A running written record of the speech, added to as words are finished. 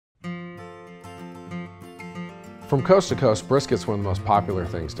From coast to coast, brisket's one of the most popular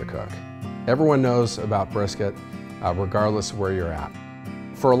things to cook. Everyone knows about brisket, regardless of where you're at.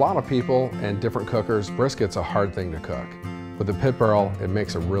 For a lot of people and different cookers, brisket's a hard thing to cook. With the pit barrel, it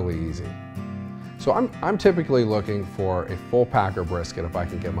makes it really easy. So I'm typically looking for a full packer brisket if I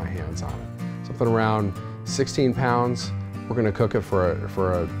can get my hands on it. Something around 16 pounds. We're going to cook it for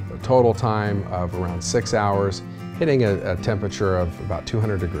a total time of around 6 hours, hitting a temperature of about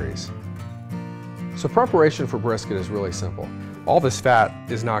 200 degrees. So preparation for brisket is really simple. All this fat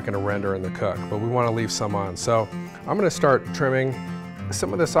is not going to render in the cook, but we want to leave some on. So I'm going to start trimming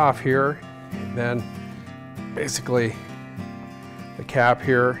some of this off here, and then basically the cap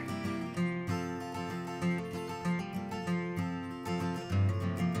here.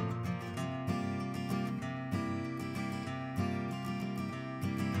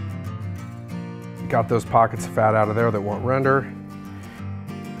 Got those pockets of fat out of there that won't render.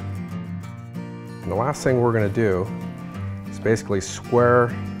 And the last thing we're going to do is basically square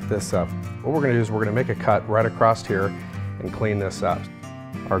this up. What we're going to do is we're going to make a cut right across here and clean this up.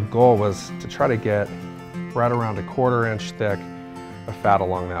 Our goal was to try to get right around a 1/4 inch thick of fat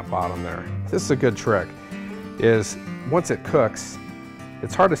along that bottom there. This is a good trick, is once it cooks,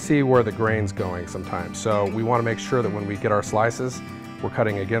 it's hard to see where the grain's going sometimes. So we want to make sure that when we get our slices, we're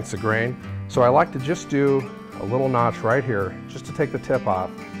cutting against the grain. So I like to just do a little notch right here, just to take the tip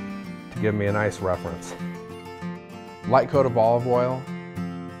off, to give me a nice reference. Light coat of olive oil,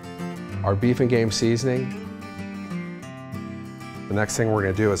 our beef and game seasoning. The next thing we're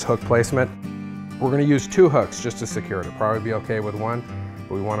going to do is hook placement. We're going to use 2 hooks just to secure it. It'll probably be okay with 1,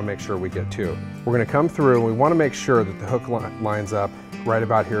 but we want to make sure we get 2. We're going to come through and we want to make sure that the hook lines up right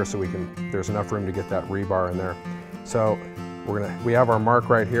about here so there's enough room to get that rebar in there. So we have our mark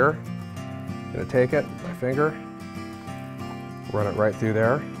right here. I'm going to take it, my finger, run it right through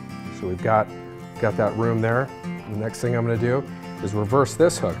there. So we've got that room there. The next thing I'm going to do is reverse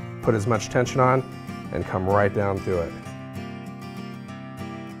this hook, put as much tension on, and come right down through it.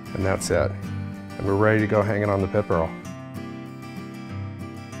 And that's it. And we're ready to go hang it on the pit barrel.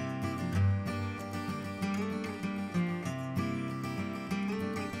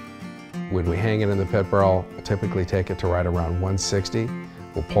 When we hang it in the pit barrel, we'll typically take it to right around 160.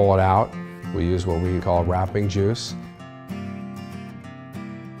 We'll pull it out. We use what we call wrapping juice.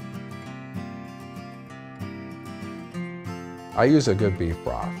 I use a good beef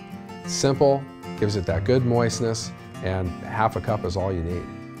broth. It's simple, gives it that good moistness, and half a cup is all you need.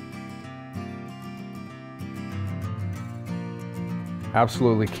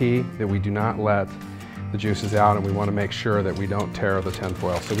 Absolutely key that we do not let the juices out, and we want to make sure that we don't tear the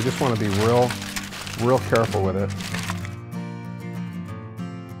tinfoil. So we just want to be real careful with it.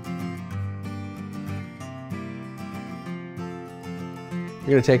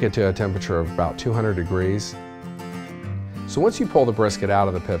 You're going to take it to a temperature of about 200 degrees. So once you pull the brisket out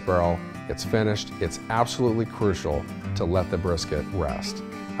of the pit barrel, it's finished. It's absolutely crucial to let the brisket rest.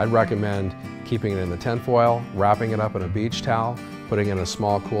 I'd recommend keeping it in the tinfoil, wrapping it up in a beach towel, putting it in a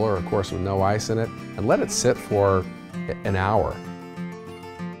small cooler, of course with no ice in it, and let it sit for an hour.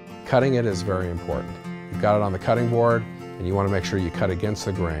 Cutting it is very important. You've got it on the cutting board, and you want to make sure you cut against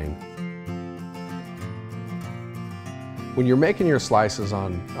the grain. When you're making your slices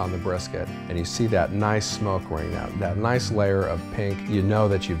on the brisket and you see that nice smoke ring, that nice layer of pink, you know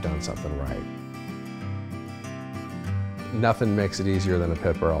that you've done something right. Nothing makes it easier than a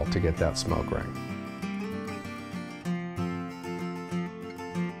pit barrel to get that smoke ring.